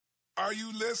Are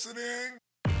you listening?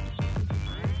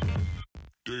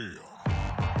 Damn.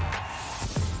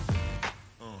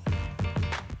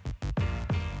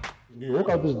 When you walk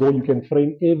out this door, you can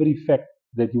frame every fact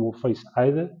that you will face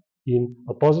either in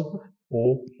a positive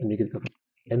or a negative,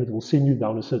 and it will send you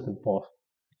down a certain path.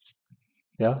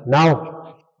 Yeah.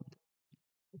 Now,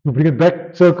 to bring it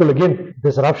back, circle again,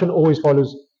 disruption always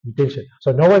follows intention.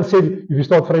 So no one said if you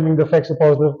start framing the facts as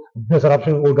positive,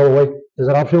 disruption will go away.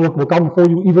 Disruption will come for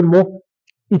you even more.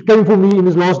 It came for me in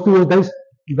these last 2 days.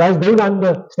 You guys don't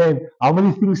understand how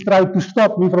many things tried to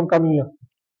stop me from coming here.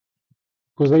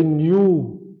 Because they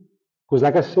knew, because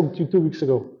like I spoke to you 2 weeks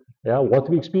ago, yeah, what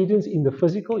we experience in the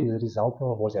physical is a result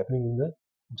of what's happening in the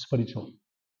spiritual.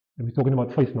 And we're talking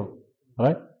about faith now,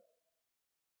 right?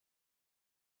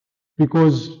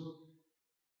 Because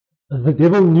the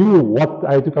devil knew what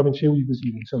I had to come and share with you this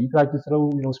evening. So he tried to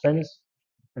throw, Spanish.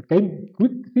 It came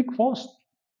quick, fast.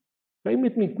 Came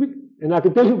at me quick. And I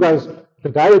can tell you guys, the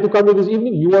guy who had to come here this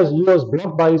evening, he was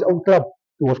blocked by his own club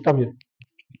to come here.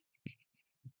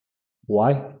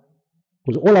 Why?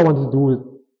 Because all I wanted to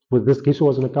do with this guest who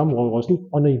was going to come was to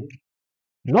honor him.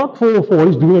 Not for what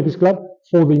he's doing at his club,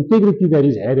 for the integrity that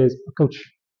he's had as a coach.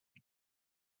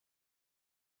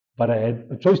 But I had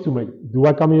a choice to make. Do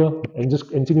I come here and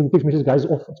send him text messages, guys,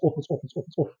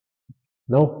 it's off.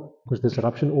 No, because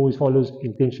disruption always follows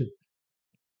intention.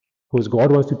 Because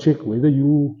God wants to check whether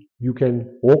you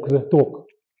can walk the talk.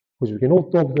 Because we can all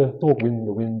talk the talk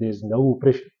when there's no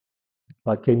pressure.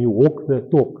 But can you walk the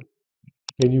talk?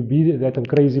 Can you be that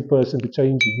crazy person to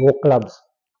change your club's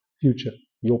future,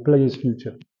 your players'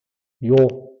 future, your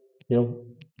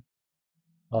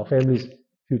family's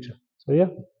future? So yeah,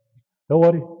 don't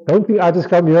worry. Don't think I just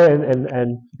come here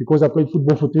and because I played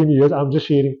football for 20 years, I'm just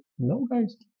sharing. No,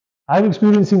 guys. I'm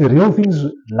experiencing real things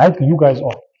like you guys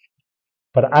are.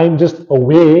 But I'm just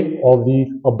aware of the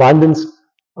abundance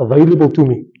available to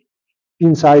me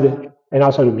inside and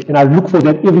outside of me. And I look for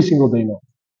that every single day now.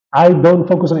 I don't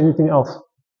focus on anything else.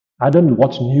 I don't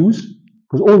watch news,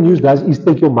 because all news does is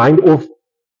take your mind off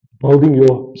building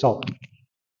yourself.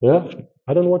 Yeah?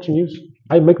 I don't watch news.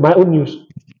 I make my own news.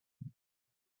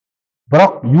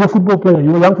 Brock, you're a football player,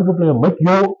 you're a young football player, make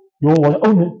your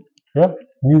own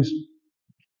news.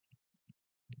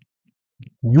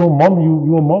 Your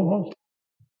mom.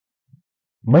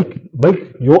 Make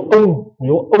your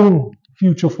own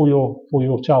future for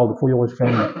your child, for your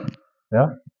family. Yeah?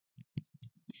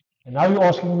 And now you're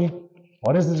asking me,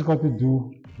 what has this got to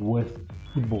do with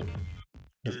football?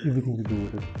 It has everything to do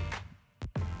with it.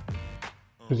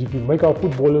 Because if you make our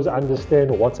footballers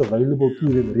understand what's available to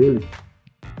them, really,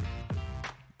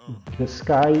 the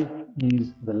sky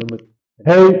is the limit.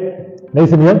 Hey,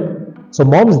 Nathan here. So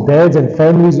moms, dads, and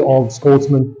families of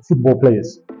sportsmen, football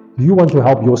players, do you want to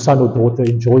help your son or daughter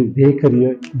enjoy their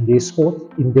career in their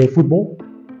sport, in their football?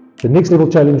 The Next Level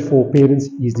Challenge for parents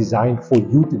is designed for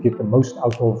you to get the most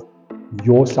out of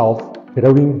yourself,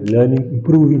 growing, learning,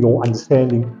 improving your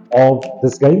understanding of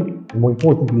this game, and more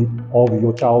importantly, of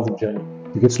your child's journey.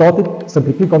 To get started,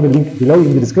 simply click on the link below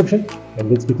in the description, and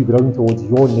let's get you growing towards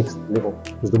your next level.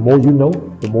 Because the more you know,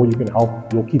 the more you can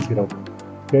help your kids grow.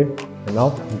 Okay? And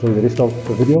now, enjoy the rest of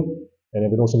the video, and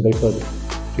have an awesome day further.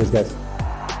 Cheers, guys.